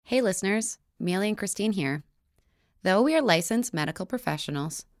Hey listeners, Mealy and Christine here. Though we are licensed medical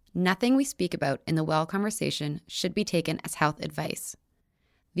professionals, nothing we speak about in the Well Conversation should be taken as health advice.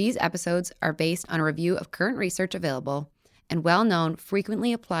 These episodes are based on a review of current research available and well-known,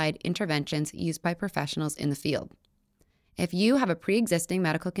 frequently applied interventions used by professionals in the field. If you have a pre-existing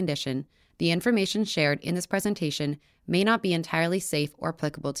medical condition, the information shared in this presentation may not be entirely safe or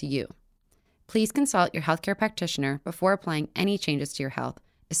applicable to you. Please consult your healthcare practitioner before applying any changes to your health,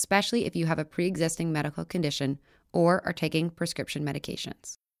 especially if you have a pre-existing medical condition or are taking prescription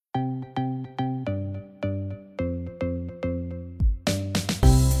medications.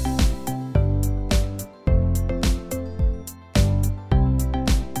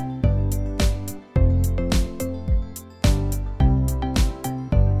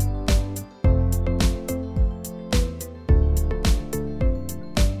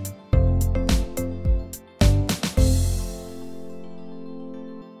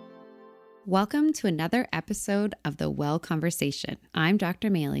 Welcome to another episode of the Well Conversation. I'm Dr.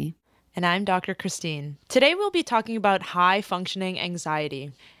 Mealy. And I'm Dr. Christine. Today we'll be talking about high-functioning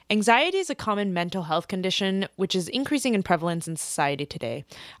anxiety. Anxiety is a common mental health condition which is increasing in prevalence in society today.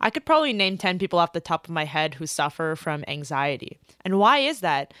 I could probably name 10 people off the top of my head who suffer from anxiety. And why is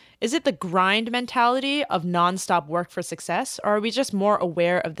that? Is it the grind mentality of nonstop work for success, or are we just more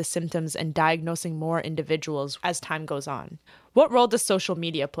aware of the symptoms and diagnosing more individuals as time goes on? What role does social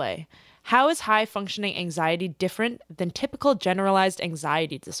media play? How is high-functioning anxiety different than typical generalized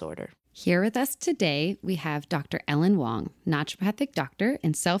anxiety disorder? Here with us today, we have Dr. Ellen Wong, naturopathic doctor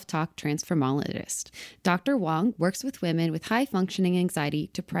and self-talk transformologist. Dr. Wong works with women with high-functioning anxiety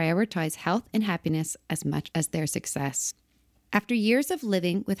to prioritize health and happiness as much as their success. After years of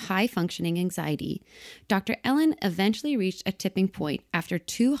living with high-functioning anxiety, Dr. Ellen eventually reached a tipping point after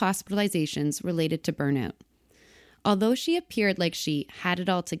 2 hospitalizations related to burnout. Although she appeared like she had it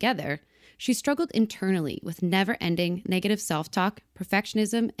all together, she struggled internally with never-ending negative self-talk,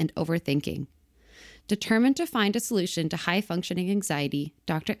 perfectionism, and overthinking. Determined to find a solution to high-functioning anxiety,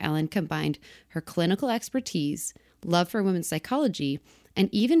 Dr. Ellen combined her clinical expertise, love for women's psychology, and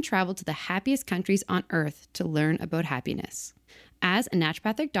even traveled to the happiest countries on earth to learn about happiness. As a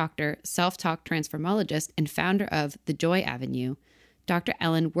naturopathic doctor, self-talk transformologist, and founder of The Joy Avenue, Dr.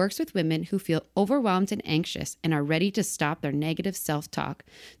 Ellen works with women who feel overwhelmed and anxious and are ready to stop their negative self-talk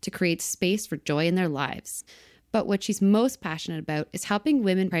to create space for joy in their lives. But what she's most passionate about is helping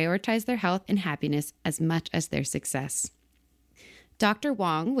women prioritize their health and happiness as much as their success. Dr.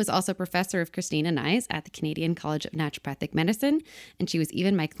 Wong was also professor of Christine and I's at the Canadian College of Naturopathic Medicine, and she was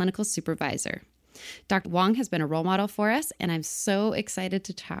even my clinical supervisor. Dr. Wong has been a role model for us, and I'm so excited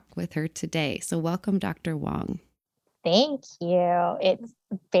to talk with her today. So welcome, Dr. Wong. Thank you. It's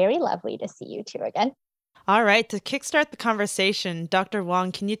very lovely to see you two again. All right, to kickstart the conversation, Dr.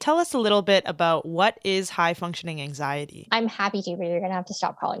 Wong, can you tell us a little bit about what is high-functioning anxiety? I'm happy to, but you're going to have to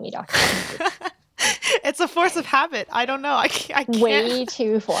stop calling me Dr. It's a force of habit. I don't know. I can't. Way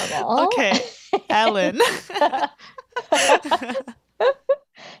too formal. Okay, Ellen.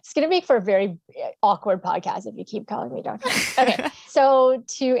 It's going to make for a very awkward podcast if you keep calling me Dr. Okay, so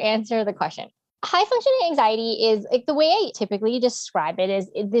to answer the question, high-functioning anxiety is like the way I typically describe it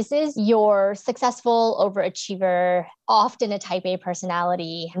is this is your successful overachiever, often a type A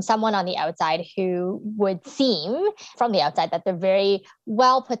personality, and someone on the outside who would seem from the outside that they're very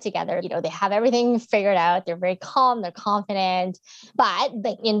well put together. You know, they have everything figured out. They're very calm. They're confident, but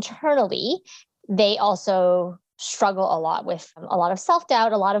like internally, they also struggle a lot with a lot of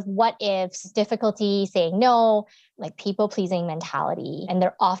self-doubt, a lot of what ifs, difficulty saying no, like people-pleasing mentality. And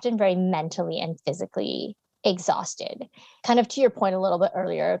they're often very mentally and physically exhausted. Kind of to your point a little bit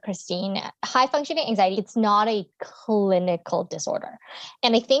earlier, Christine, high-functioning anxiety, it's not a clinical disorder.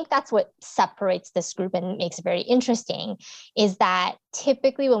 And I think that's what separates this group and makes it very interesting is that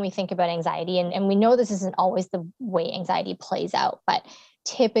typically when we think about anxiety, and we know this isn't always the way anxiety plays out, but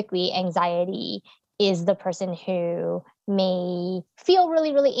typically anxiety is the person who may feel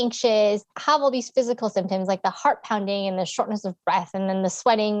really, really anxious, have all these physical symptoms like the heart pounding and the shortness of breath and then the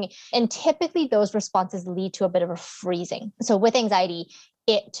sweating. And typically those responses lead to a bit of a freezing. So with anxiety,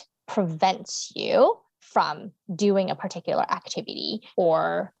 it prevents you from doing a particular activity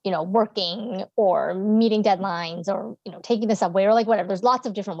or, working or meeting deadlines or, taking the subway or like whatever. There's lots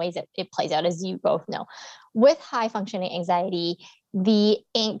of different ways that it plays out, as you both know. With high functioning anxiety, the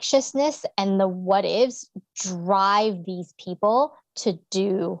anxiousness and the what ifs drive these people to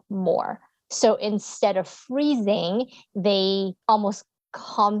do more. So instead of freezing, they almost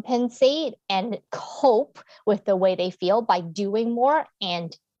compensate and cope with the way they feel by doing more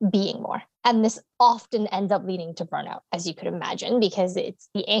and being more. And this often ends up leading to burnout, as you could imagine, because it's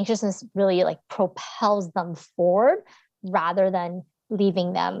the anxiousness really like propels them forward rather than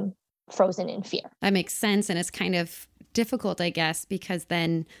leaving them frozen in fear. That makes sense. And it's kind of difficult, I guess, because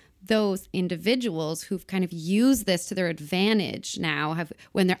then those individuals who've kind of used this to their advantage now have,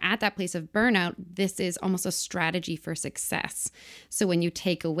 when they're at that place of burnout, this is almost a strategy for success. So when you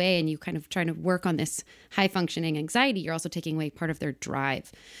take away and you kind of trying to work on this high functioning anxiety, you're also taking away part of their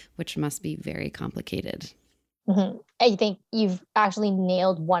drive, which must be very complicated. Mm-hmm. I think you've actually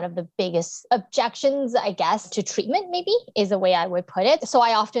nailed one of the biggest objections, I guess, to treatment, maybe is the way I would put it. So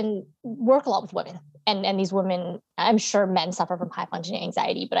I often work a lot with women. And these women, I'm sure men suffer from high functioning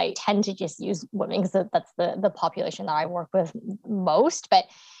anxiety, but I tend to just use women because that's the population that I work with most. But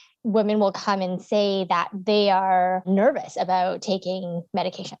women will come and say that they are nervous about taking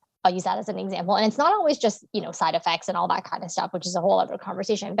medication. I'll use that as an example. And it's not always just, side effects and all that kind of stuff, which is a whole other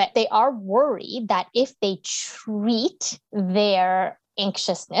conversation, but they are worried that if they treat their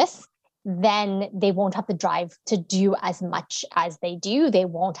anxiousness, then they won't have the drive to do as much as they do. They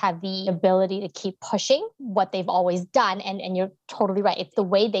won't have the ability to keep pushing what they've always done. And you're totally right. It's the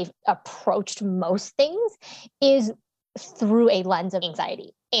way they've approached most things is through a lens of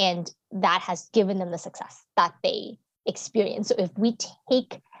anxiety. And that has given them the success that they experience. So if we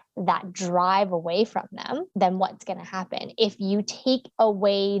take that drive away from them, then what's going to happen? If you take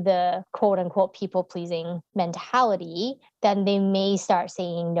away the quote unquote people pleasing mentality, then they may start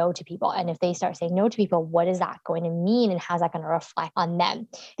saying no to people. And if they start saying no to people, what is that going to mean? And how's that going to reflect on them?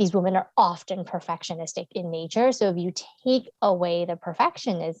 These women are often perfectionistic in nature. So if you take away the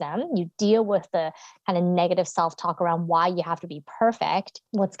perfectionism, you deal with the kind of negative self-talk around why you have to be perfect,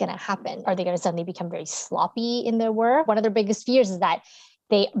 what's going to happen? Are they going to suddenly become very sloppy in their work? One of their biggest fears is that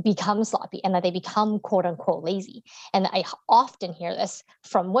they become sloppy and that they become quote unquote lazy. And I often hear this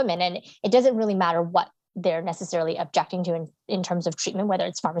from women, and it doesn't really matter what they're necessarily objecting to in terms of treatment, whether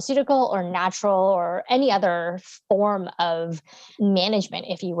it's pharmaceutical or natural or any other form of management,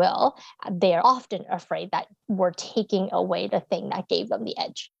 if you will. They are often afraid that we're taking away the thing that gave them the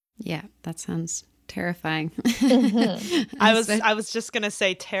edge. Yeah, that sounds terrifying. Mm-hmm. I was just going to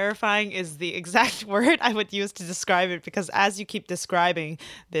say terrifying is the exact word I would use to describe it, because as you keep describing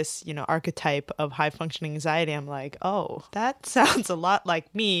this, archetype of high functioning anxiety, I'm like, oh, that sounds a lot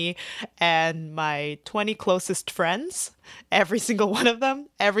like me and my 20 closest friends. Every single one of them,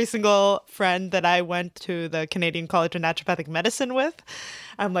 every single friend that I went to the Canadian College of Naturopathic Medicine with.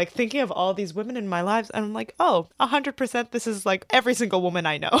 I'm like thinking of all these women in my lives, and I'm like, oh, 100% this is like every single woman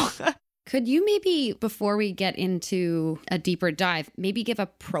I know. Could you maybe, before we get into a deeper dive, maybe give a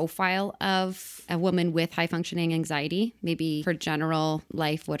profile of a woman with high functioning anxiety, maybe her general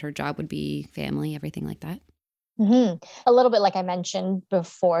life, what her job would be, family, everything like that? Mm-hmm. A little bit like I mentioned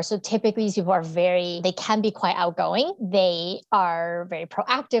before. So typically these people they can be quite outgoing. They are very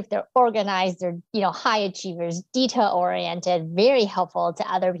proactive. They're organized. They're, high achievers, detail oriented, very helpful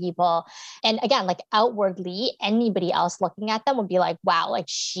to other people. And again, like outwardly, anybody else looking at them would be like, wow, like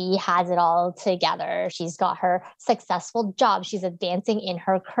she has it all together. She's got her successful job. She's advancing in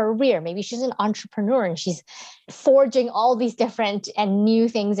her career. Maybe she's an entrepreneur and she's forging all these different and new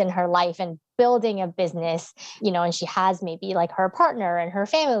things in her life and building a business, and she has maybe like her partner and her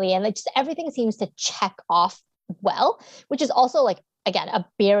family, and like just everything seems to check off well, which is also like, again, a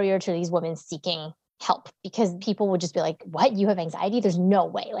barrier to these women seeking help, because people would just be like, what, you have anxiety? There's no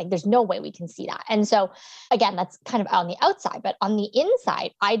way, we can see that. And so again, that's kind of on the outside, but on the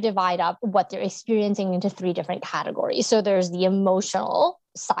inside, I divide up what they're experiencing into 3 different categories. So there's the emotional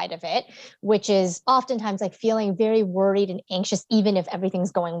side of it, which is oftentimes like feeling very worried and anxious, even if everything's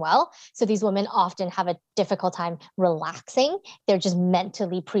going well. So these women often have a difficult time relaxing. They're just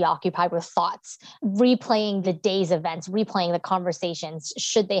mentally preoccupied with thoughts, replaying the day's events, replaying the conversations.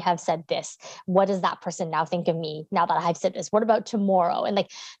 Should they have said this? What does that person now think of me now that I've said this? What about tomorrow? And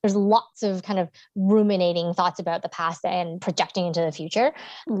like, there's lots of kind of ruminating thoughts about the past and projecting into the future.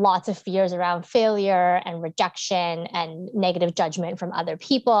 Lots of fears around failure and rejection and negative judgment from other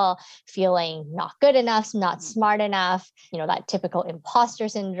people, feeling not good enough, not smart enough, that typical imposter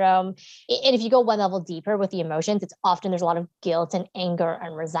syndrome. And if you go one level deeper with the emotions, it's often there's a lot of guilt and anger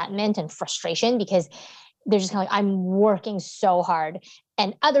and resentment and frustration, because they're just kind of like, I'm working so hard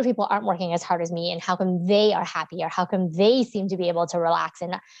and other people aren't working as hard as me. And how come they are happy, or how come they seem to be able to relax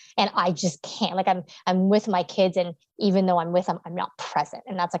and I just can't? Like I'm with my kids, and even though I'm with them, I'm not present.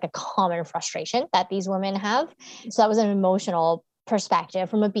 And that's like a common frustration that these women have. So that was an emotional perspective.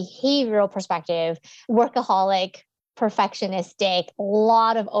 From a behavioral perspective, workaholic, perfectionistic, a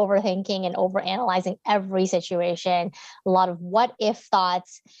lot of overthinking and overanalyzing every situation, a lot of what if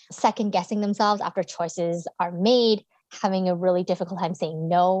thoughts, second guessing themselves after choices are made, having a really difficult time saying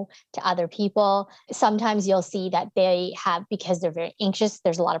no to other people. Sometimes you'll see that they have, because they're very anxious,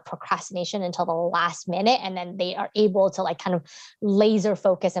 there's a lot of procrastination until the last minute. And then they are able to like kind of laser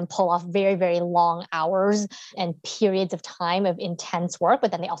focus and pull off very, very long hours and periods of time of intense work,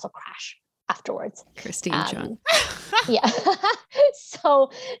 but then they also crash afterwards. Christine Chung. Yeah.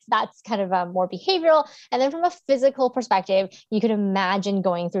 So that's kind of more behavioral. And then from a physical perspective, you could imagine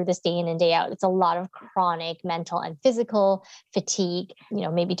going through this day in and day out. It's a lot of chronic mental and physical fatigue,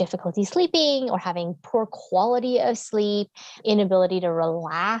 maybe difficulty sleeping or having poor quality of sleep, inability to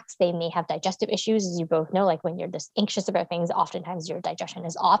relax. They may have digestive issues, as you both know, like when you're this anxious about things, oftentimes your digestion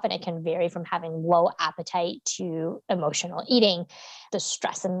is off, and it can vary from having low appetite to emotional eating, the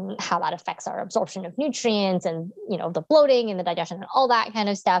stress and how that affects our absorption of nutrients and, the bloating and the digestion and all that kind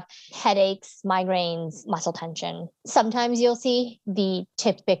of stuff, headaches, migraines, muscle tension. Sometimes you'll see the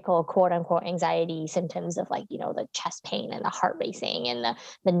typical quote unquote anxiety symptoms of like, the chest pain and the heart racing and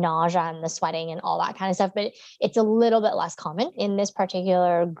the nausea and the sweating and all that kind of stuff. But it's a little bit less common in this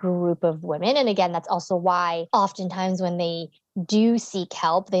particular group of women. And again, that's also why oftentimes when they do seek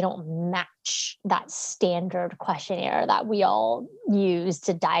help, they don't match that standard questionnaire that we all use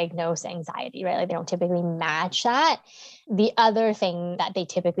to diagnose anxiety, right? Like they don't typically match that. The other thing that they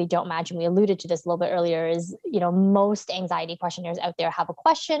typically don't match, and we alluded to this a little bit earlier, is, most anxiety questionnaires out there have a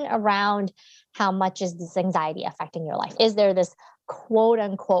question around how much is this anxiety affecting your life? Is there this quote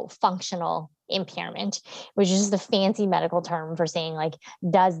unquote functional impairment, which is just the fancy medical term for saying like,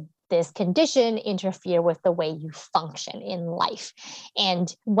 does this condition interfere with the way you function in life?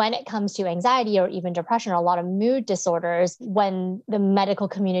 And when it comes to anxiety or even depression or a lot of mood disorders, when the medical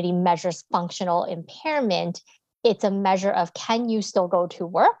community measures functional impairment, it's a measure of, can you still go to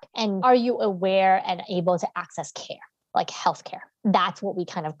work? And are you aware and able to access care, like healthcare? That's what we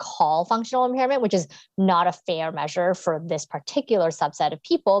kind of call functional impairment, which is not a fair measure for this particular subset of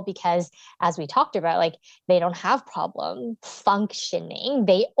people, because as we talked about, like they don't have problem functioning,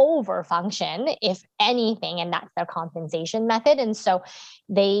 they overfunction, if anything, and that's their compensation method. And so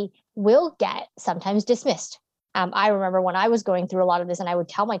they will get sometimes dismissed. I remember when I was going through a lot of this and I would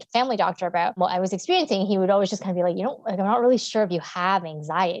tell my family doctor about what I was experiencing, he would always just kind of be like, I'm not really sure if you have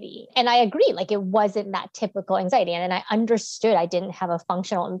anxiety. And I agree, like it wasn't that typical anxiety. And I understood I didn't have a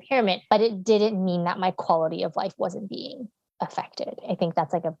functional impairment, but it didn't mean that my quality of life wasn't being affected. I think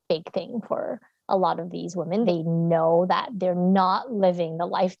that's like a big thing for a lot of these women. They know that they're not living the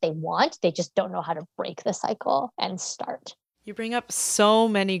life they want. They just don't know how to break the cycle and start. You bring up so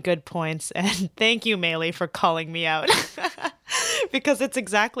many good points, and thank you, Maylee, for calling me out. Because it's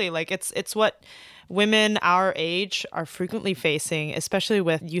exactly like it's what women our age are frequently facing, especially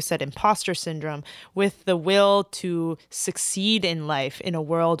with, you said, imposter syndrome, with the will to succeed in life in a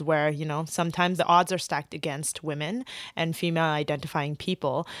world where, sometimes the odds are stacked against women and female identifying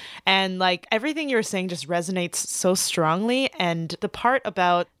people. And like everything you're saying just resonates so strongly. And the part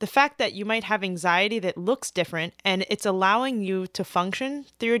about the fact that you might have anxiety that looks different and it's allowing you to function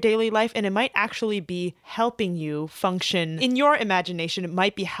through your daily life, and it might actually be helping you function in your imagination. It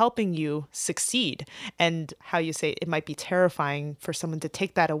might be helping you succeed. And how you say it might be terrifying for someone to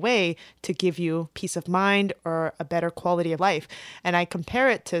take that away to give you peace of mind or a better quality of life. And I compare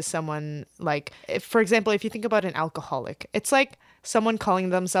it to someone like, for example, if you think about an alcoholic, it's like someone calling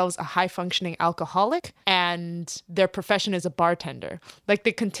themselves a high-functioning alcoholic and their profession is a bartender. Like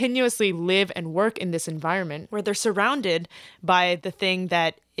they continuously live and work in this environment where they're surrounded by the thing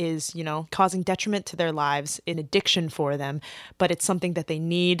that is, causing detriment to their lives, an addiction for them, but it's something that they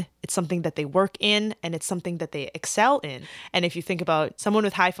need, it's something that they work in, and it's something that they excel in. And if you think about someone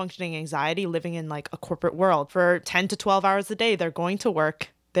with high functioning anxiety living in like a corporate world for 10 to 12 hours a day, they're going to work,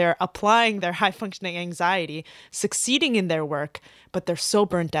 they're applying their high functioning anxiety, succeeding in their work, but they're so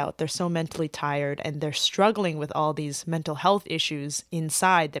burnt out, they're so mentally tired, and they're struggling with all these mental health issues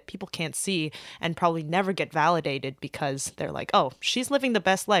inside that people can't see and probably never get validated, because they're like, oh, she's living the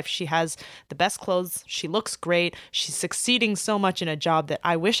best life. She has the best clothes. She looks great. She's succeeding so much in a job that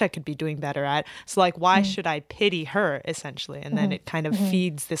I wish I could be doing better at. So like, why should I pity her, essentially? And then it kind of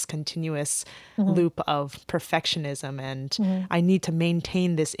feeds this continuous loop of perfectionism and I need to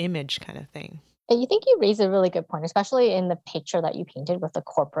maintain this image kind of thing. You think you raise a really good point, especially in the picture that you painted with the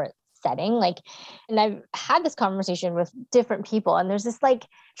corporate setting. And I've had this conversation with different people, and there's this like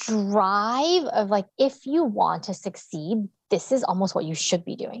drive of like, if you want to succeed, this is almost what you should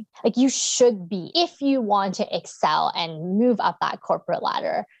be doing. Like you should be, if you want to excel and move up that corporate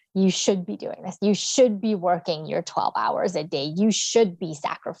ladder, you should be doing this. You should be working your 12 hours a day. You should be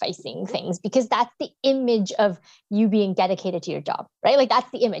sacrificing things because that's the image of you being dedicated to your job, right? Like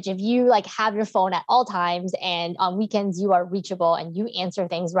that's the image. If you like have your phone at all times and on weekends you are reachable and you answer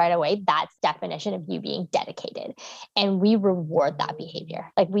things right away, that's definition of you being dedicated. And we reward that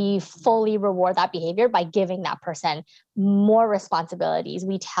behavior. Like we fully reward that behavior by giving that person more responsibilities.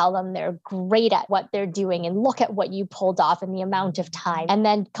 We tell them they're great at what they're doing and look at what you pulled off in the amount of time. And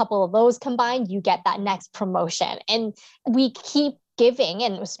then a couple of those combined, you get that next promotion. And we keep giving,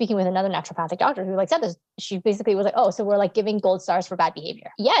 and speaking with another naturopathic doctor who like said this, she basically was like, oh, so we're like giving gold stars for bad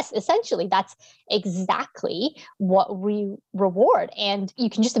behavior. Yes, essentially, that's exactly what we reward. And you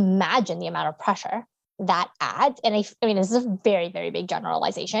can just imagine the amount of pressure that adds. And I mean, this is a very, very big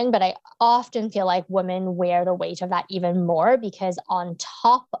generalization, but I often feel like women wear the weight of that even more because on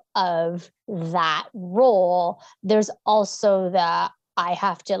top of that role, there's also the I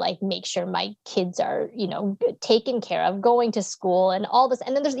have to like make sure my kids are, taken care of, going to school and all this.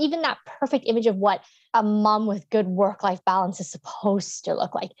 And then there's even that perfect image of what a mom with good work-life balance is supposed to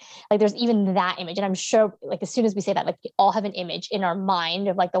look like. Like there's even that image. And I'm sure like as soon as we say that, like we all have an image in our mind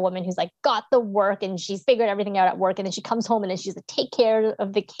of like the woman who's like got the work and she's figured everything out at work. And then she comes home and then she's like take care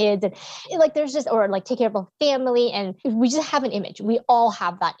of the kids. And like there's just, or like take care of the family. And we just have an image. We all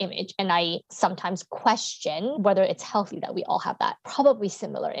have that image. And I sometimes question whether it's healthy that we all have that probably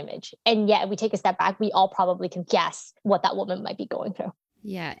similar image. And yet we take a step back, we all probably can guess what that woman might be going through.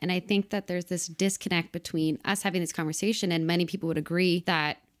 Yeah. And I think that there's this disconnect between us having this conversation, and many people would agree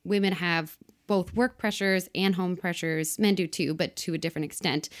that women have both work pressures and home pressures. Men do too, but to a different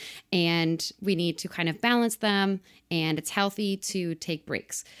extent. And we need to kind of balance them, and it's healthy to take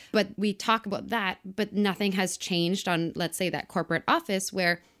breaks. But we talk about that, but nothing has changed on, let's say, that corporate office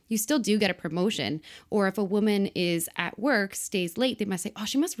where you still do get a promotion. Or if a woman is at work, stays late, they must say, oh,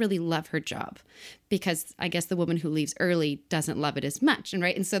 she must really love her job, because I guess the woman who leaves early doesn't love it as much. And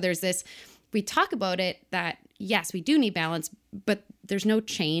right. And so there's this, we talk about it that yes, we do need balance, but there's no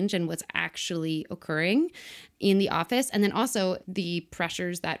change in what's actually occurring in the office. And then also the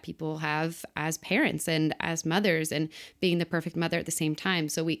pressures that people have as parents and as mothers, and being the perfect mother at the same time.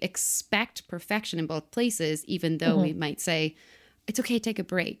 So we expect perfection in both places, even though we might say, it's okay, take a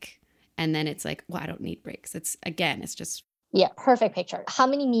break. And then it's like, well, I don't need breaks. It's just. Yeah, perfect picture. How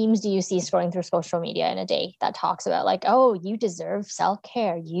many memes do you see scrolling through social media in a day that talks about like, oh, you deserve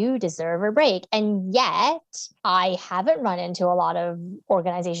self-care, you deserve a break? And yet I haven't run into a lot of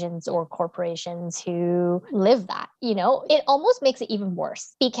organizations or corporations who live that. It almost makes it even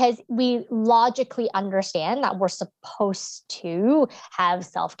worse because we logically understand that we're supposed to have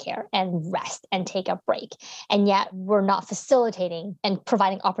self-care and rest and take a break. And yet we're not facilitating and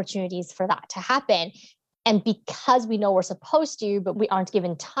providing opportunities for that to happen. And because we know we're supposed to, but we aren't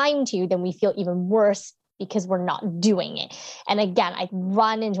given time to, then we feel even worse because we're not doing it. And again, I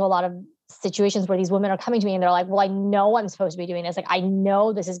run into a lot of situations where these women are coming to me and they're like, well, I know I'm supposed to be doing this. Like, I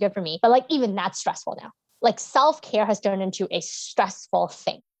know this is good for me, but like, even that's stressful now. Like self-care has turned into a stressful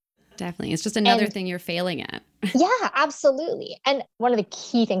thing. Definitely. It's just another thing you're failing at. Yeah, absolutely. And one of the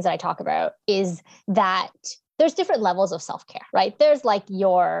key things that I talk about is that there's different levels of self-care, right? There's like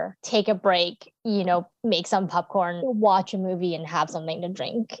your take a break, make some popcorn, watch a movie and have something to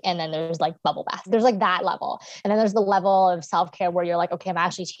drink. And then there's like bubble bath. There's like that level. And then there's the level of self-care where you're like, okay, I'm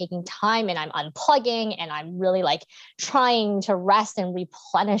actually taking time and I'm unplugging and I'm really like trying to rest and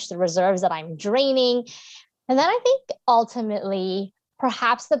replenish the reserves that I'm draining. And then I think ultimately,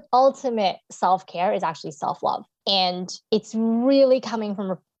 perhaps the ultimate self-care is actually self-love. And it's really coming from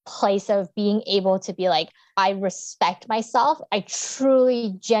a place of being able to be like, I respect myself. I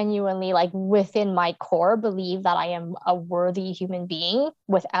truly, genuinely, like within my core, believe that I am a worthy human being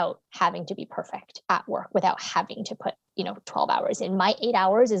without having to be perfect at work, without having to put, 12 hours in. My 8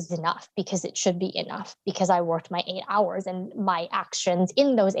 hours is enough because it should be enough because I worked my 8 hours and my actions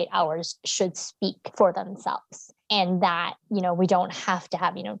in those 8 hours should speak for themselves. And that, we don't have to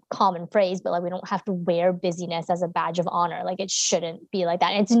have, common phrase, but like we don't have to wear busyness as a badge of honor. Like it shouldn't be like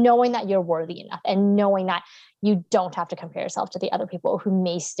that. And it's knowing that you're worthy enough and knowing that you don't have to compare yourself to the other people who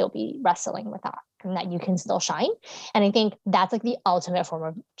may still be wrestling with that, and that you can still shine. And I think that's like the ultimate form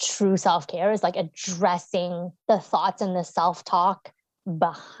of true self-care, is like addressing the thoughts and the self-talk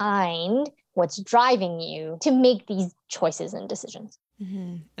behind what's driving you to make these choices and decisions.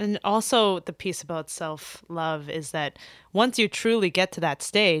 Mm-hmm. And also the piece about self-love is that once you truly get to that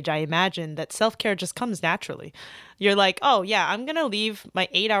stage, I imagine that self-care just comes naturally. You're like, oh yeah, I'm going to leave my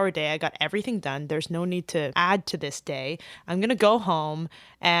 8-hour day. I got everything done. There's no need to add to this day. I'm going to go home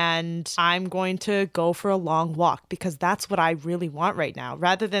and I'm going to go for a long walk because that's what I really want right now.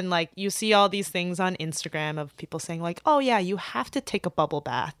 Rather than like you see all these things on Instagram of people saying like, oh yeah, you have to take a bubble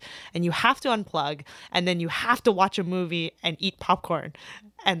bath and you have to unplug and then you have to watch a movie and eat popcorn.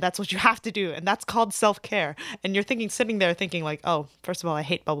 And that's what you have to do. And that's called self-care. And you're sitting there thinking like, oh, first of all, I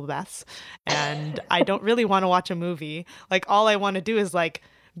hate bubble baths and I don't really want to watch a movie. Like all I want to do is like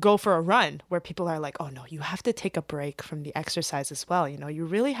go for a run, where people are like, oh no, you have to take a break from the exercise as well. You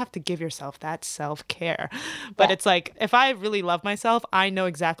really have to give yourself that self-care. But it's like, if I really love myself, I know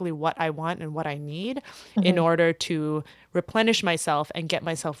exactly what I want and what I need in order to replenish myself and get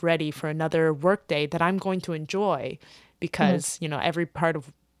myself ready for another work day that I'm going to enjoy. Because, every part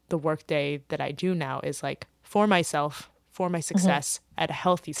of the workday that I do now is like for myself, for my success at a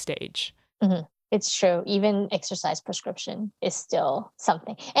healthy stage. It's true. Even exercise prescription is still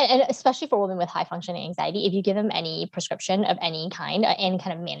something. And especially for women with high functioning anxiety, if you give them any prescription of any kind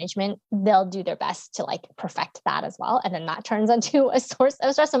of management, they'll do their best to like perfect that as well. And then that turns into a source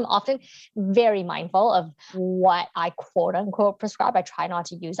of stress. I'm often very mindful of what I quote unquote prescribe. I try not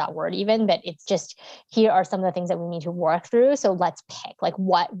to use that word even, but it's just, here are some of the things that we need to work through. So let's pick like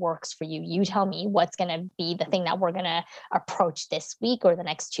what works for you. You tell me what's going to be the thing that we're going to approach this week or the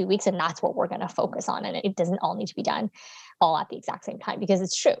next 2 weeks. And that's what we're going to focus on. And it doesn't all need to be done all at the exact same time, because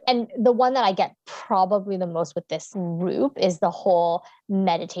it's true. And the one that I get probably the most with this group is the whole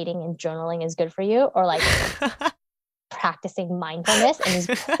meditating and journaling is good for you, or like practicing mindfulness. And these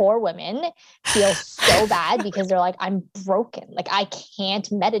poor women feel so bad because they're like, I'm broken. Like I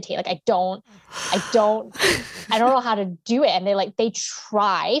can't meditate. Like I don't know how to do it. And they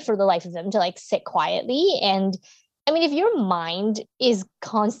try for the life of them to like sit quietly. And I mean, if your mind is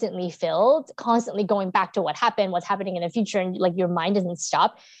constantly filled, constantly going back to what happened, what's happening in the future, and like your mind doesn't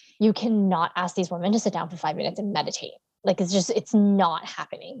stop, you cannot ask these women to sit down for 5 minutes and meditate. Like it's not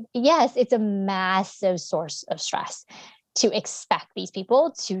happening. Yes, it's a massive source of stress to expect these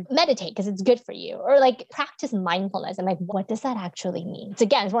people to meditate because it's good for you, or like practice mindfulness. I'm like, what does that actually mean? So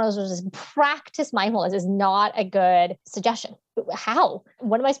again, it's one of those practice mindfulness is not a good suggestion. How?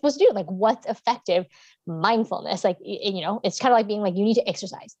 What am I supposed to do? Like, what's effective mindfulness? Like, it's kind of like being like, you need to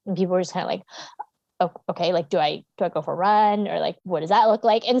exercise. And people are just kind of like, oh, okay, like, do I go for a run? Or like, what does that look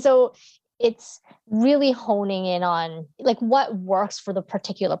like? And so it's really honing in on like what works for the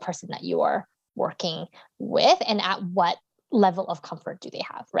particular person that you are working with and at what level of comfort do they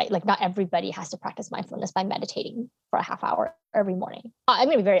have, right? Like not everybody has to practice mindfulness by meditating for a half hour every morning. I'm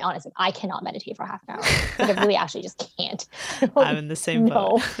going to be very honest. I cannot meditate for half an hour. Like I really actually just can't. I'm in the same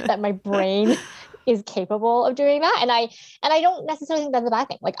boat. That my brain is capable of doing that. And I don't necessarily think that's a bad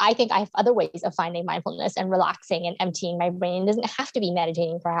thing. Like I think I have other ways of finding mindfulness and relaxing and emptying my brain. It doesn't have to be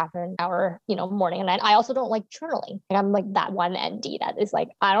meditating for half an hour, morning and night. I also don't like journaling. Like I'm like that one ND that is like,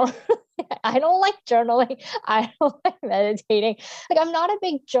 I don't like journaling. I don't like meditating. Like I'm not a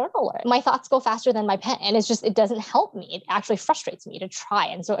big journaler. My thoughts go faster than my pen. And it doesn't help me. It actually frustrates me to try.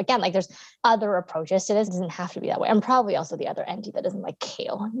 And so again, like there's other approaches to this. It doesn't have to be that way. I'm probably also the other ND that doesn't like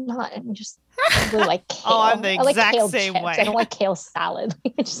kale. I'm just really like kale. Oh, I'm the exact same chips. way. I don't like kale salad.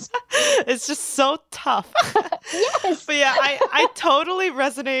 It's just so tough. Yes. But yeah, I totally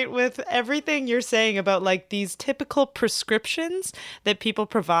resonate with everything you're saying about like these typical prescriptions that people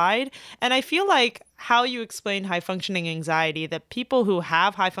provide. And I feel like how you explain high functioning anxiety, that people who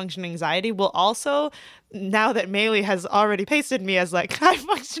have high functioning anxiety will also, now that Meili has already pasted me as like high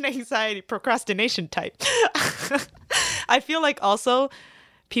functioning anxiety procrastination type, I feel like also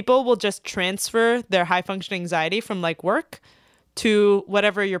people will just transfer their high functioning anxiety from like work to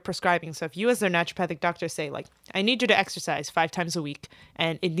whatever you're prescribing. So if you as their naturopathic doctor say like, I need you to exercise 5 times a week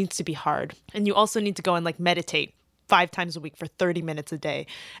and it needs to be hard. And you also need to go and like meditate 5 times a week for 30 minutes a day.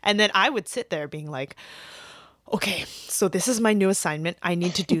 And then I would sit there being like, okay, so this is my new assignment. I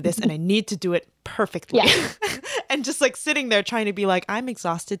need to do this and I need to do it perfectly. Yeah. And just like sitting there trying to be like, I'm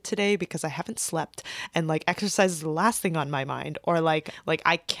exhausted today because I haven't slept and like exercise is the last thing on my mind. Or like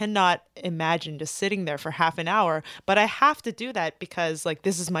I cannot imagine just sitting there for half an hour, but I have to do that because like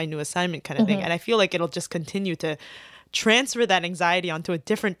this is my new assignment kind of thing. And I feel like it'll just continue to transfer that anxiety onto a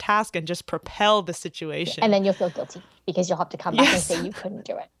different task and just propel the situation. And then you'll feel guilty because you'll have to come back and say you couldn't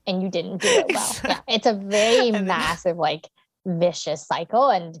do it and you didn't do it well. Yeah, it's a very massive, like vicious cycle.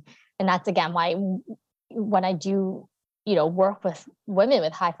 And that's again why when I do work with women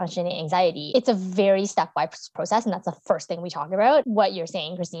with high functioning anxiety, it's a very stepwise process. And that's the first thing we talk about. What you're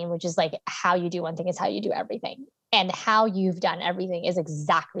saying, Christine, which is like how you do one thing is how you do everything. And how you've done everything is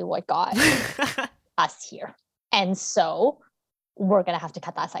exactly what got us here. And so we're going to have to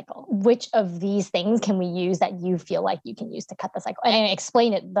cut that cycle. Which of these things can we use that you feel like you can use to cut the cycle? And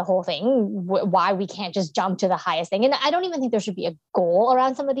explain it, the whole thing, why we can't just jump to the highest thing. And I don't even think there should be a goal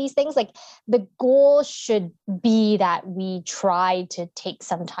around some of these things. Like the goal should be that we try to take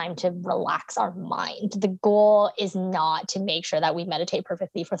some time to relax our mind. The goal is not to make sure that we meditate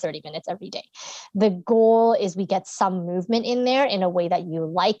perfectly for 30 minutes every day. The goal is we get some movement in there in a way that you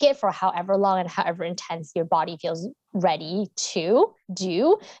like it for however long and however intense your body feels ready to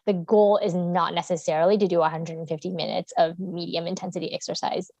do. The goal is not necessarily to do 150 minutes of medium intensity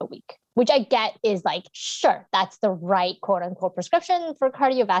exercise a week, which I get is like, sure, that's the right quote unquote prescription for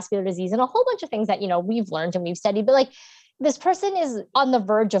cardiovascular disease and a whole bunch of things that, we've learned and we've studied, but like this person is on the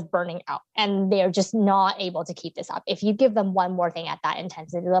verge of burning out and they're just not able to keep this up. If you give them one more thing at that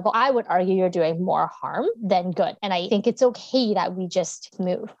intensity level, I would argue you're doing more harm than good. And I think it's okay that we just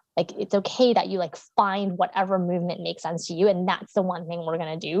move. Like, it's okay that you like find whatever movement makes sense to you. And that's the one thing we're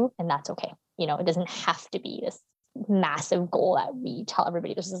going to do. And that's okay. It doesn't have to be this massive goal that we tell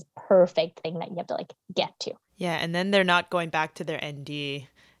everybody this is this perfect thing that you have to like get to. Yeah. And then they're not going back to their ND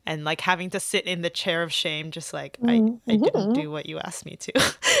and like having to sit in the chair of shame, just like, I didn't do what you asked me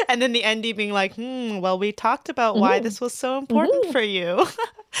to. And then the ND being like, well, we talked about why this was so important for you.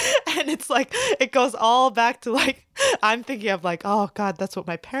 And it's like, it goes all back to like, I'm thinking of like, oh God, that's what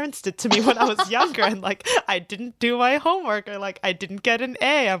my parents did to me when I was younger. And like, I didn't do my homework or like, I didn't get an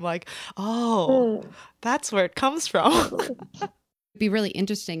A. I'm like, oh, that's where it comes from. It'd be really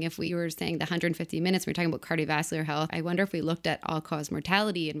interesting if we were saying the 150 minutes, we're talking about cardiovascular health. I wonder if we looked at all-cause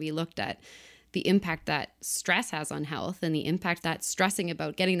mortality and we looked at the impact that stress has on health and the impact that stressing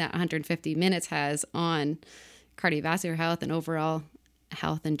about getting that 150 minutes has on cardiovascular health and overall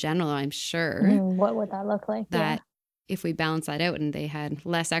health in general. I'm sure. What would that look like? That if we balance that out and they had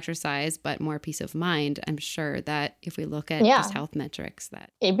less exercise but more peace of mind, I'm sure that if we look at just health metrics,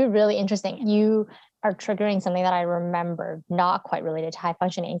 that it'd be really interesting. You are triggering something that I remember, not quite related to high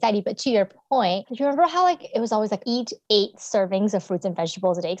functioning anxiety, but to your point, do you remember how like it was always like eat 8 servings of fruits and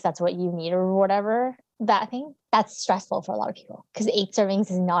vegetables a day because that's what you need or whatever? That thing, that's stressful for a lot of people because 8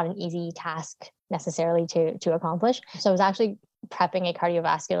 servings is not an easy task necessarily to accomplish. So I was actually prepping a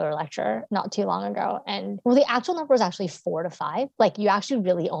cardiovascular lecture not too long ago. And the actual number is actually 4 to 5. Like you actually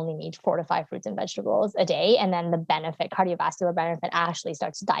really only need 4 to 5 fruits and vegetables a day. And then the cardiovascular benefit actually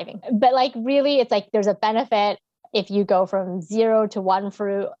starts diving. But like really, it's like there's a benefit if you go from 0 to 1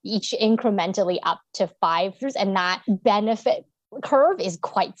 fruit, each incrementally up to 5 fruits. And that benefit curve is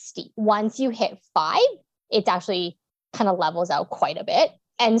quite steep. Once you hit 5, it's actually kind of levels out quite a bit.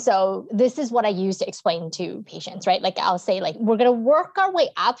 And so this is what I use to explain to patients, right? Like I'll say like, we're going to work our way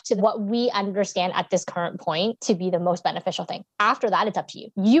up to what we understand at this current point to be the most beneficial thing. After that, it's up to you.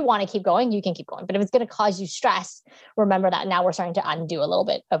 You want to keep going, you can keep going. But if it's going to cause you stress, remember that now we're starting to undo a little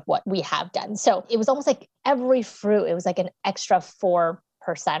bit of what we have done. So it was almost like every fruit, it was like an extra 4%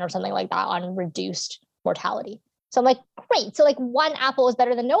 or something like that on reduced mortality. So I'm like, great. So like 1 apple is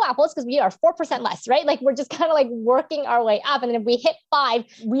better than no apples because we are 4% less, right? Like we're just kind of like working our way up. And then if we hit 5,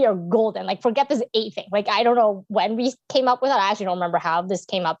 we are golden. Like forget this 8 thing. Like, I don't know when we came up with it. I actually don't remember how this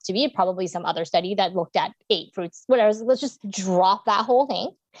came up to be. Probably some other study that looked at 8 fruits, whatever. So let's just drop that whole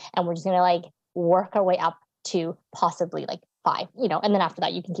thing. And we're just going to like work our way up to possibly like 5, and then after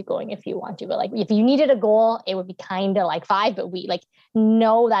that you can keep going if you want to. But like if you needed a goal, it would be kind of like 5, but we like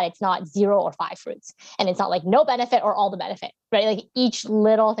know that it's not 0 or 5 fruits. And it's not like no benefit or all the benefit, right? Like each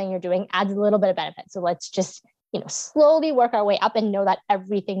little thing you're doing adds a little bit of benefit. So let's just slowly work our way up and know that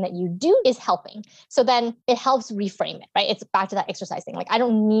everything that you do is helping. So then it helps reframe it, right? It's back to that exercise thing. Like, I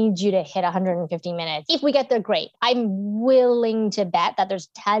don't need you to hit 150 minutes. If we get there, great. I'm willing to bet that there's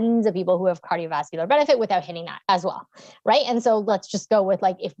tons of people who have cardiovascular benefit without hitting that as well, right? And so let's just go with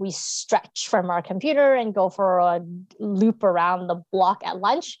like, if we stretch from our computer and go for a loop around the block at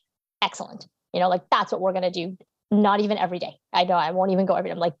lunch, excellent. Like that's what we're going to do. Not even every day. I know I won't even go every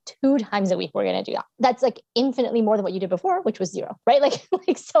day. I'm like 2 times a week, we're going to do that. That's like infinitely more than what you did before, which was 0, right?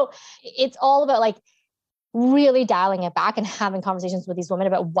 Like, so it's all about like really dialing it back and having conversations with these women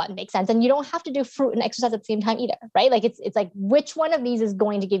about what makes sense. And you don't have to do fruit and exercise at the same time either, right? Like it's like, which one of these is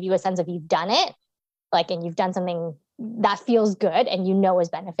going to give you a sense of you've done it, like, and you've done something that feels good and is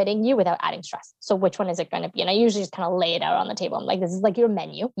benefiting you without adding stress. So which one is it going to be? And I usually just kind of lay it out on the table. I'm like, this is like your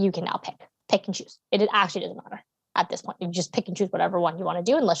menu. You can now pick and choose. It actually doesn't matter. At this point, you just pick and choose whatever one you want to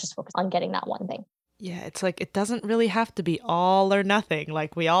do, and let's just focus on getting that one thing. Yeah, it's like it doesn't really have to be all or nothing.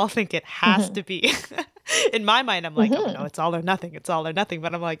 Like we all think it has to be. In my mind, I'm like, oh no, it's all or nothing. It's all or nothing.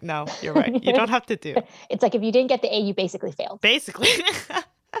 But I'm like, no, you're right. You don't have to do. It's like if you didn't get the A, you basically failed. Basically.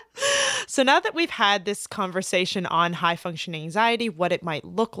 So now that we've had this conversation on high functioning anxiety, what it might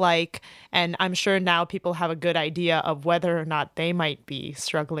look like, and I'm sure now people have a good idea of whether or not they might be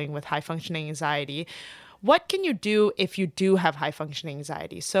struggling with high functioning anxiety, what can you do if you do have high functioning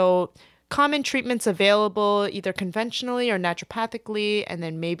anxiety? So common treatments available either conventionally or naturopathically, and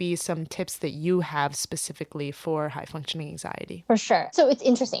then maybe some tips that you have specifically for high functioning anxiety. For sure. So it's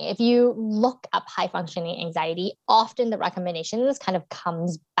interesting. If you look up high functioning anxiety, often the recommendations kind of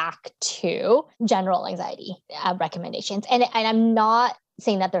comes back to general anxiety recommendations. And I'm not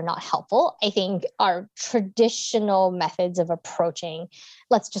saying that they're not helpful. I think our traditional methods of approaching,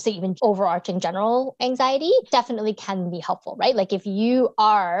 let's just say even overarching general anxiety, definitely can be helpful, right? Like if you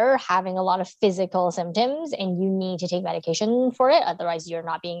are having a lot of physical symptoms and you need to take medication for it, otherwise you're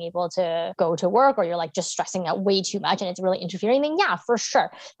not being able to go to work, or you're like just stressing out way too much and it's really interfering, then yeah, for sure.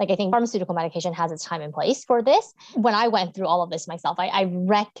 Like I think pharmaceutical medication has its time and place for this. When I went through all of this myself, I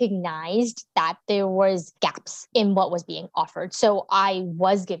recognized that there was gaps in what was being offered. So I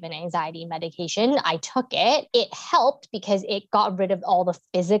was given anxiety medication. I took it. It helped because it got rid of all the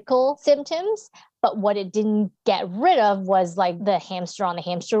physical symptoms. But what it didn't get rid of was like the hamster on the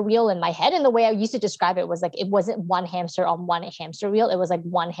hamster wheel in my head. And the way I used to describe it was like, it wasn't one hamster on one hamster wheel. It was like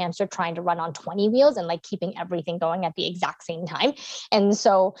one hamster trying to run on 20 wheels and like keeping everything going at the exact same time. And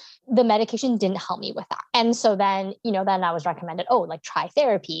so the medication didn't help me with that. And so then, then I was recommended, like try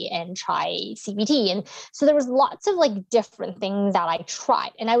therapy and try CBT. And so there was lots of like different things that I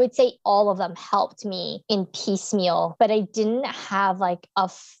tried. And I would say all of them helped me in piecemeal, but I didn't have like a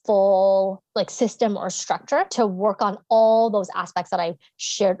full like system or structure to work on all those aspects that I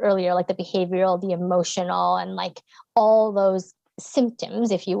shared earlier, like the behavioral, the emotional, and like all those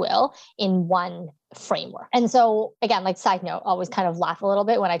symptoms, if you will, in one framework. And so again, like side note, always kind of laugh a little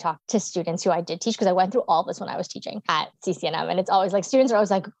bit when I talk to students who I did teach, because I went through all this when I was teaching at CCNM. And it's always like, students are always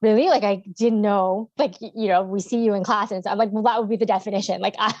like, really? Like, I didn't know, like, we see you in class. And I'm like, well, that would be the definition.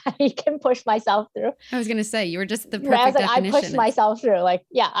 Like I can push myself through. I was going to say, you were just the perfect I was like, definition. I pushed myself through. Like,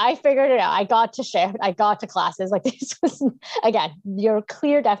 yeah, I figured it out. I got to shift. I got to classes. Like this was, again, your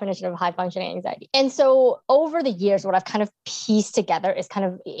clear definition of high functioning anxiety. And so over the years, what I've kind of pieced together is kind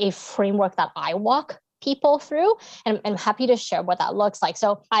of a framework that I walk people through. And I'm happy to share what that looks like.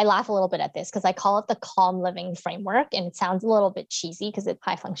 So I laugh a little bit at this because I call it the calm living framework. And it sounds a little bit cheesy because it's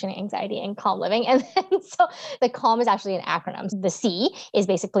high functioning anxiety and calm living. And then, so the calm is actually an acronym. The C is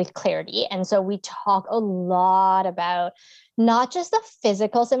basically clarity. And so we talk a lot about not just the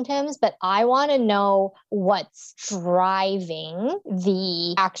physical symptoms, but I want to know what's driving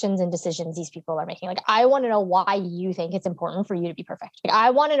the actions and decisions these people are making. Like, I want to know why you think it's important for you to be perfect. Like,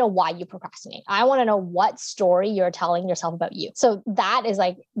 I want to know why you procrastinate. I want to know what story you're telling yourself about you. So that is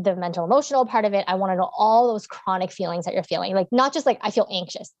like the mental emotional part of it. I want to know all those chronic feelings that you're feeling, like not just like I feel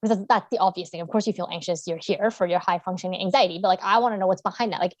anxious, because that's the obvious thing. Of course you feel anxious. You're here for your high functioning anxiety, but like, I want to know what's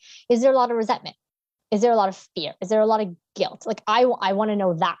behind that. Like, is there a lot of resentment? Is there a lot of fear? Is there a lot of guilt? Like I want to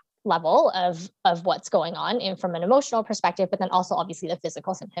know that level of what's going on and from an emotional perspective, but then also obviously the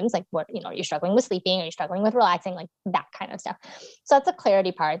physical symptoms, like what, are you struggling with sleeping? Are you struggling with relaxing? Like that kind of stuff. So that's the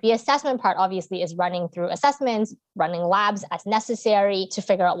clarity part. The assessment part obviously is running through assessments, running labs as necessary to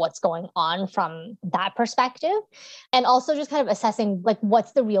figure out what's going on from that perspective. And also just kind of assessing like,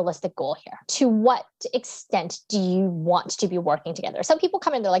 what's the realistic goal here? To what extent do you want to be working together? Some people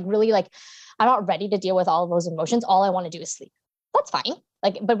come in, they're like, really like, I'm not ready to deal with all of those emotions. All I want to do is sleep. That's fine.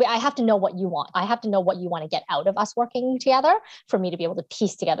 Like, but I have to know what you want. I have to know what you want to get out of us working together for me to be able to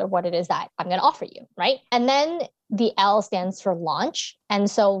piece together what it is that I'm going to offer you, right? And then the L stands for launch. And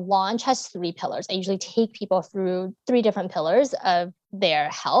so launch has 3 pillars. I usually take people through 3 different pillars of their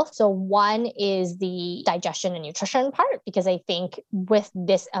health. So one is the digestion and nutrition part, because I think with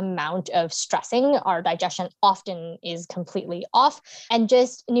this amount of stressing, our digestion often is completely off. And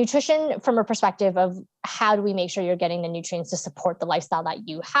just nutrition from a perspective of how do we make sure you're getting the nutrients to support the lifestyle that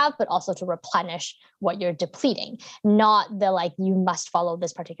you have, but also to replenish what you're depleting, not the like, you must follow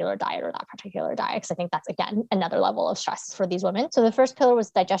this particular diet or that particular diet. Because I think that's, again, another level of stress for these women. So the first pillar was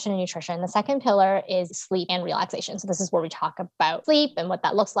digestion and nutrition. The second pillar is sleep and relaxation. So this is where we talk about sleep and what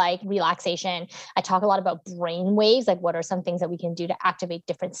that looks like, relaxation. I talk a lot about brain waves, like what are some things that we can do to activate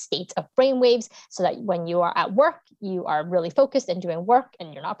different states of brain waves so that when you are at work, you are really focused and doing work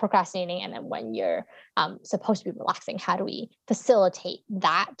and you're not procrastinating. And then when you're supposed to be relaxing, how do we facilitate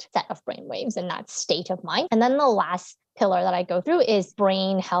that set of brain waves and that state of mind? And then the last pillar that I go through is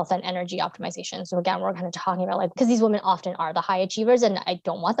brain health and energy optimization. So again, we're kind of talking about like, because these women often are the high achievers and I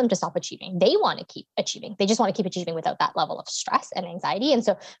don't want them to stop achieving. They want to keep achieving. They just want to keep achieving without that level of stress and anxiety. And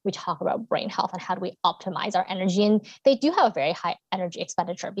so we talk about brain health and how do we optimize our energy. And they do have a very high energy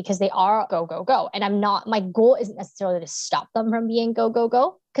expenditure because they are go, go, go. And my goal isn't necessarily to stop them from being go, go,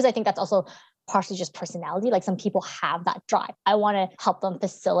 go. Because I think that's also partially just personality. Like some people have that drive. I want to help them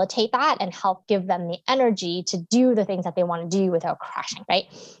facilitate that and help give them the energy to do the things that they want to do without crashing, right?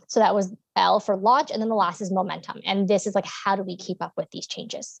 So that was L for launch. And then the last is momentum. And this is like, how do we keep up with these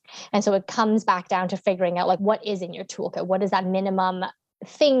changes? And so it comes back down to figuring out like, what is in your toolkit? What is that minimum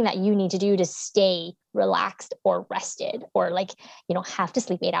thing that you need to do to stay relaxed or rested, or like, you know, have to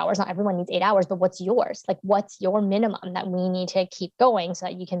sleep 8 hours. Not everyone needs 8 hours, but what's yours? Like, what's your minimum that we need to keep going so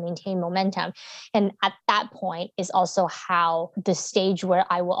that you can maintain momentum? And at that point is also how the stage where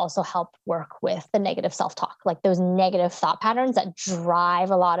I will also help work with the negative self-talk, like those negative thought patterns that drive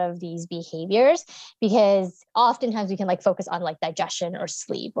a lot of these behaviors, because oftentimes we can like focus on like digestion or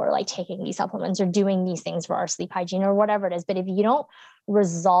sleep or like taking these supplements or doing these things for our sleep hygiene or whatever it is. But if you don't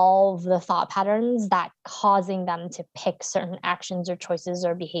resolve the thought patterns that causing them to pick certain actions or choices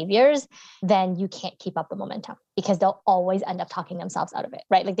or behaviors, then you can't keep up the momentum because they'll always end up talking themselves out of it,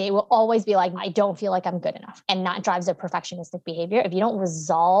 right? Like they will always be like, I don't feel like I'm good enough. And that drives their perfectionistic behavior. If you don't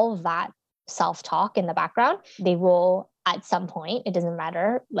resolve that self-talk in the background, they will at some point, it doesn't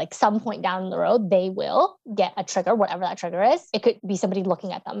matter, like some point down the road, they will get a trigger, whatever that trigger is. It could be somebody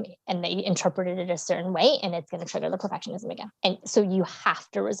looking at them and they interpreted it a certain way and it's going to trigger the perfectionism again. And so you have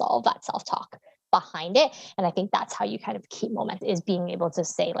to resolve that self-talk behind it. And I think that's how you kind of keep momentum, is being able to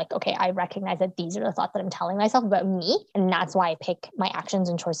say like, okay, I recognize that these are the thoughts that I'm telling myself about me. And that's why I pick my actions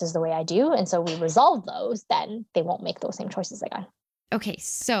and choices the way I do. And so we resolve those, then they won't make those same choices again. Okay,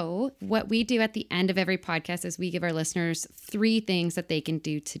 so what we do at the end of every podcast is we give our listeners 3 things that they can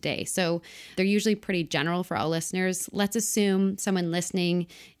do today. So they're usually pretty general for all listeners. Let's assume someone listening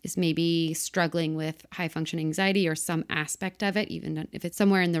is maybe struggling with high functioning anxiety or some aspect of it, even if it's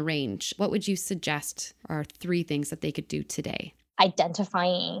somewhere in the range. What would you suggest are 3 things that they could do today?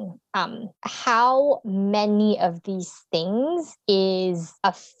 Identifying how many of these things is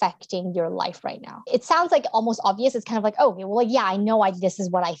affecting your life right now. It sounds like almost obvious. It's kind of like, oh, well, like, yeah, I know this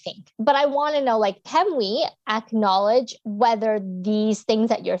is what I think. But I want to know, like, can we acknowledge whether these things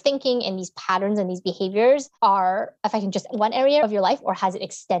that you're thinking and these patterns and these behaviors are affecting just one area of your life, or has it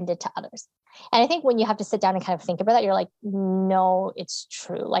extended to others? And I think when you have to sit down and kind of think about that, you're like, no, it's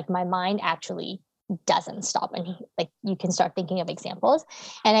true. Like my mind actually doesn't stop. And like you can start thinking of examples.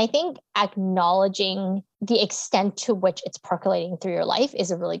 And I think acknowledging the extent to which it's percolating through your life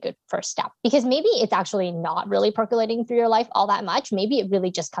is a really good first step, because maybe it's actually not really percolating through your life all that much. Maybe it really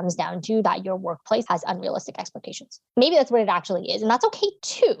just comes down to that your workplace has unrealistic expectations. Maybe that's what it actually is. And that's okay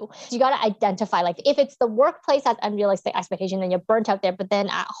too. So you got to identify, like, if it's the workplace has unrealistic expectation, then you're burnt out there. But then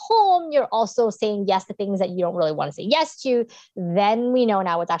at home, you're also saying yes to things that you don't really want to say yes to. Then we know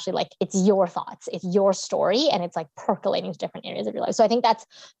now it's actually like, it's your thoughts, it's your story, and it's like percolating to different areas of your life. So I think that's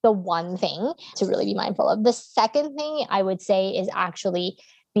the one thing to really be mindful of. The second thing I would say is actually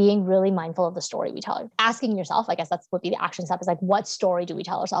being really mindful of the story we tell. Asking yourself, I guess that's would be the action step, is like, what story do we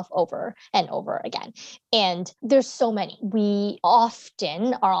tell ourselves over and over again? And there's so many. We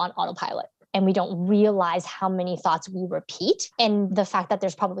often are on autopilot and we don't realize how many thoughts we repeat, and the fact that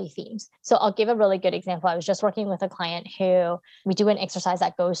there's probably themes. So I'll give a really good example. I was just working with a client who we do an exercise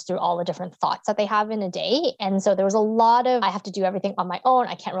that goes through all the different thoughts that they have in a day. And so there was a lot of, I have to do everything on my own.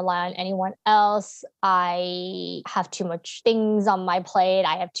 I can't rely on anyone else. I have too much things on my plate.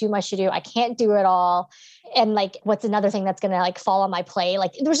 I have too much to do. I can't do it all. And like, what's another thing that's going to like fall on my plate?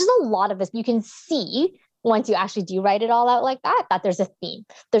 Like there's just a lot of this. You can see once you actually do write it all out like that, that there's a theme.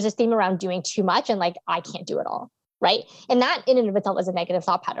 There's a theme around doing too much and like, I can't do it all, right? And that in and of itself is a negative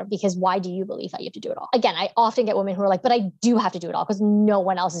thought pattern, because why do you believe that you have to do it all? Again, I often get women who are like, but I do have to do it all because no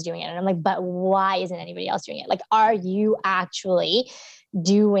one else is doing it. And I'm like, but why isn't anybody else doing it? Like, are you actually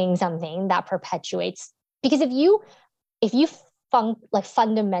doing something that perpetuates? Because if you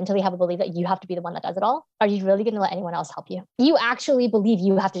fundamentally have a belief that you have to be the one that does it all, are you really going to let anyone else help you? You actually believe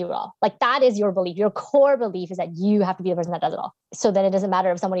you have to do it all. Like that is your belief. Your core belief is that you have to be the person that does it all. So then it doesn't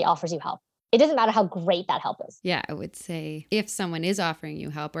matter if somebody offers you help. It doesn't matter how great that help is. Yeah, I would say if someone is offering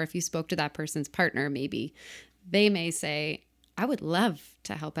you help, or if you spoke to that person's partner, maybe they may say, I would love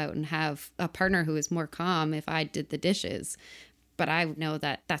to help out and have a partner who is more calm if I did the dishes. but I know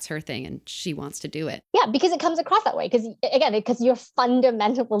that that's her thing and she wants to do it. Yeah, because it comes across that way. Because your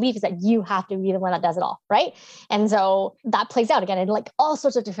fundamental belief is that you have to be the one that does it all, right? And so that plays out again in like all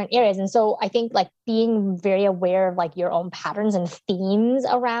sorts of different areas. And so I think like being very aware of like your own patterns and themes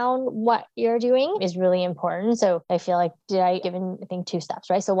around what you're doing is really important. So I feel like, did I give in, I think 2 steps,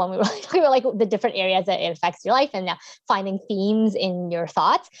 right? So one, we were talking about like the different areas that it affects your life and now finding themes in your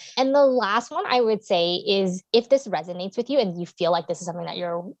thoughts. And the last one I would say is, if this resonates with you and you feel like this is something that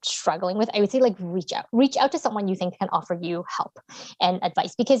you're struggling with, I would say like reach out to someone you think can offer you help and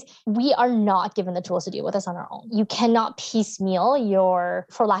advice, because we are not given the tools to deal with this on our own. You cannot piecemeal your,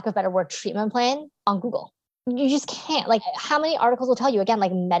 for lack of a better word, treatment plan on Google. You just can't. Like, how many articles will tell you, again,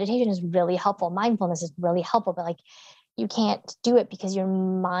 like meditation is really helpful, mindfulness is really helpful, but like you can't do it because your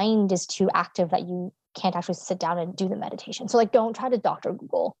mind is too active that you can't actually sit down and do the meditation. So like, don't try to Dr.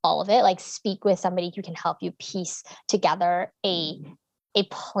 Google all of it. Like, speak with somebody who can help you piece together a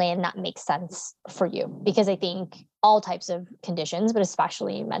plan that makes sense for you. Because I think all types of conditions, but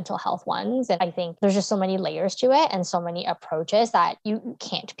especially mental health ones, and I think there's just so many layers to it and so many approaches that you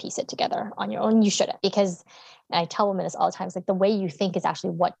can't piece it together on your own. You shouldn't, because, and I tell women this all the time, it's like the way you think is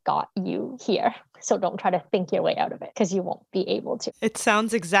actually what got you here. So don't try to think your way out of it, because you won't be able to. It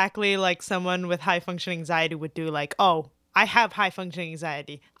sounds exactly like someone with high functioning anxiety would do, like, oh, I have high functioning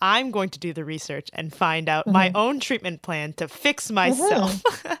anxiety. I'm going to do the research and find out my own treatment plan to fix myself.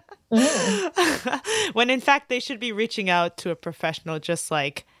 When in fact, they should be reaching out to a professional, just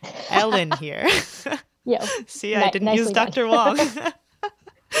like Ellen here. Yeah. See, I didn't use Dr. Wong.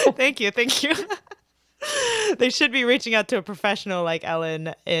 Thank you. They should be reaching out to a professional like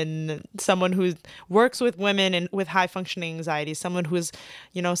Ellen, in someone who works with women and with high functioning anxiety, someone who's,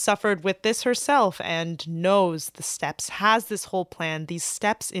 suffered with this herself and knows the steps, has this whole plan, these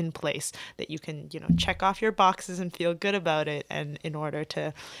steps in place that you can, check off your boxes and feel good about it. And in order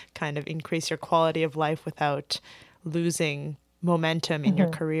to kind of increase your quality of life without losing momentum in your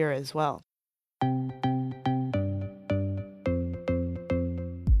career as well.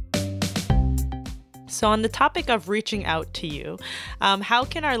 So on the topic of reaching out to you, how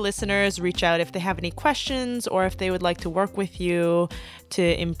can our listeners reach out if they have any questions or if they would like to work with you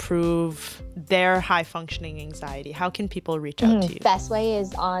to improve their high functioning anxiety? How can people reach out to you? Best way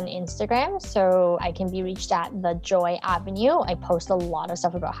is on Instagram. So I can be reached at The Joy Avenue. I post a lot of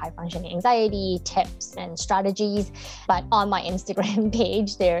stuff about high functioning anxiety, tips and strategies. But on my Instagram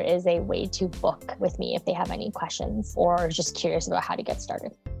page, there is a way to book with me if they have any questions or just curious about how to get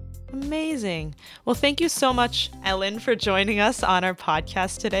started. Amazing. Well, thank you so much, Ellen, for joining us on our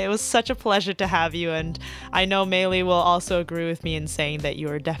podcast today. It was such a pleasure to have you. And I know Maylee will also agree with me in saying that you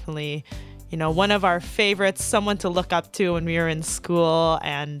are definitely, one of our favorites, someone to look up to when we were in school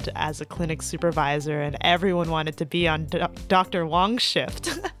and as a clinic supervisor, and everyone wanted to be on Dr. Wong's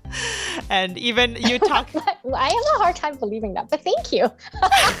shift. And even you talk... I have a hard time believing that, but thank you.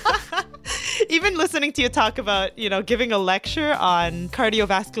 Even listening to you talk about, giving a lecture on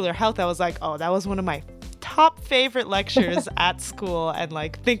cardiovascular health, I was like, oh, that was one of my top favorite lectures at school. And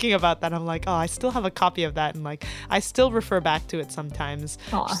like thinking about that, I'm like, oh, I still have a copy of that. And like, I still refer back to it sometimes.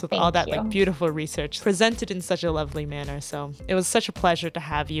 Just with all that like beautiful research presented in such a lovely manner. So it was such a pleasure to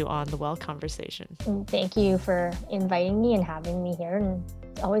have you on The Well Conversation. Thank you for inviting me and having me here. And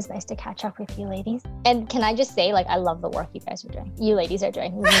it's always nice to catch up with you ladies. And can I just say, like, I love the work you guys are doing. You ladies are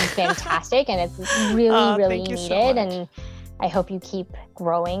doing. It's fantastic. And it's really needed. So and I hope you keep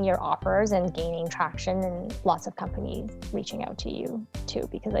growing your offers and gaining traction and lots of companies reaching out to you too,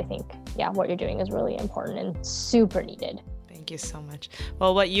 because I think, what you're doing is really important and super needed. Thank you so much.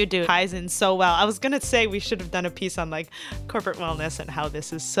 Well, what you do ties in so well. I was going to say we should have done a piece on like corporate wellness and how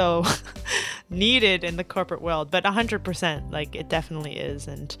this is so needed in the corporate world, but 100%, like it definitely is.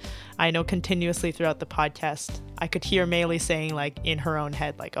 And I know continuously throughout the podcast, I could hear Maylee saying like in her own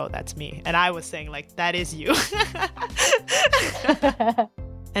head, like, oh, that's me. And I was saying like, that is you.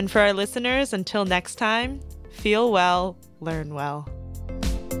 And for our listeners, until next time, feel well, learn well.